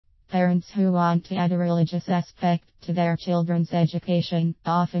Parents who want to add a religious aspect to their children's education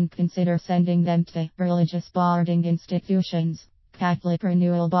often consider sending them to religious boarding institutions. Catholic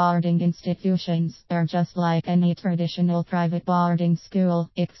Renewal boarding institutions are just like any traditional private boarding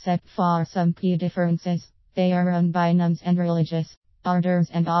school, except for some key differences. They are run by nuns and religious orders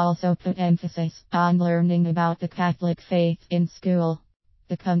and also put emphasis on learning about the Catholic faith in school.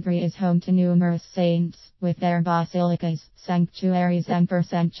 The country is home to numerous saints, with their basilicas, sanctuaries and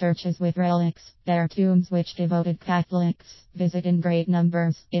churches with relics, their tombs which devoted Catholics visit in great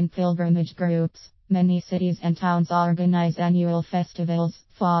numbers in pilgrimage groups. Many cities and towns organize annual festivals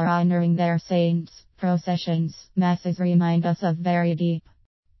for honoring their saints. Processions, masses remind us of very deep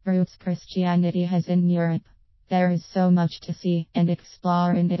roots Christianity has in Europe. There is so much to see and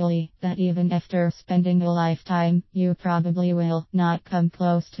explore in Italy that even after spending a lifetime, you probably will not come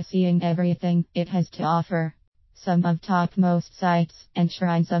close to seeing everything it has to offer. Some of topmost sites and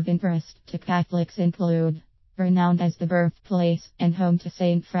shrines of interest to Catholics include: renowned as the birthplace and home to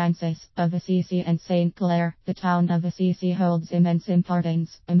Saint Francis of Assisi and Saint Clare, the town of Assisi holds immense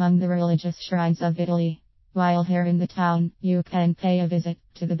importance among the religious shrines of Italy. While here in the town, you can pay a visit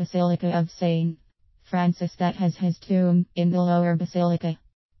to the Basilica of Saint Francis that has his tomb in the lower basilica.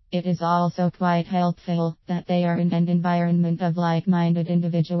 It is also quite helpful that they are in an environment of like-minded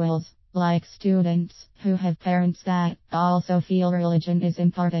individuals, like students, who have parents that also feel religion is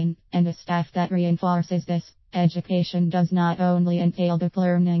important, and a staff that reinforces this. Education does not only entail book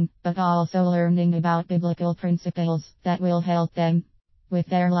learning, but also learning about biblical principles that will help them with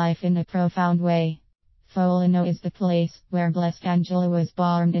their life in a profound way. Foligno is the place where Blessed Angela was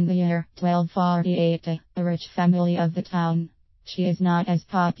born in the year 1248 to a rich family of the town. She is not as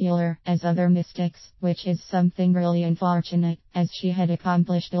popular as other mystics, which is something really unfortunate, as she had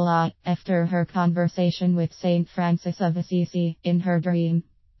accomplished a lot after her conversation with Saint Francis of Assisi in her dream.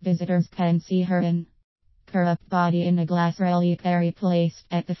 Visitors can see her corrupt body in a glass reliquary placed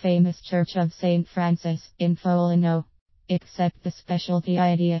at the famous Church of Saint Francis in Foligno. Except the specialty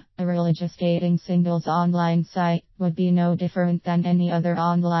idea, a religious dating singles online site would be no different than any other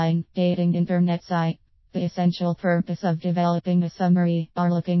online dating internet site. The essential purpose of developing a summary or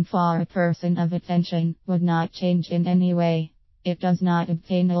looking for a person of attention would not change in any way. It does not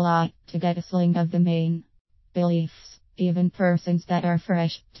obtain a lot to get a sling of the main beliefs. Even persons that are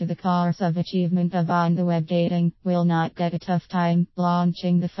fresh to the course of achievement of on-the-web dating will not get a tough time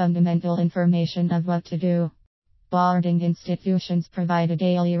launching the fundamental information of what to do. Boarding institutions provide a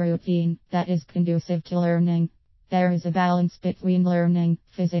daily routine that is conducive to learning. There is a balance between learning,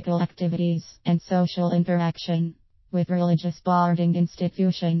 physical activities, and social interaction. With religious boarding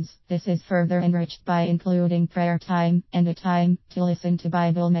institutions, this is further enriched by including prayer time and a time to listen to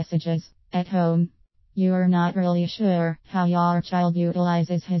Bible messages at home. You are not really sure how your child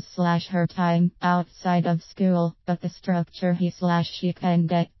utilizes his/her time outside of school, but the structure he/she can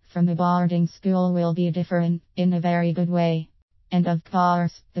get from a boarding school will be different, in a very good way. And of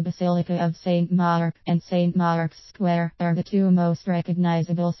course, the Basilica of St. Mark and St. Mark's Square are the two most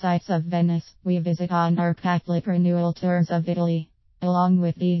recognizable sites of Venice we visit on our Catholic Renewal tours of Italy. Along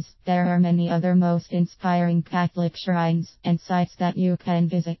with these, there are many other most inspiring Catholic shrines and sites that you can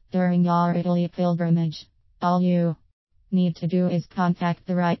visit during your Italy pilgrimage. All you need to do is contact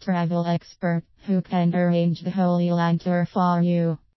the right travel expert, who can arrange the Holy Land tour for you.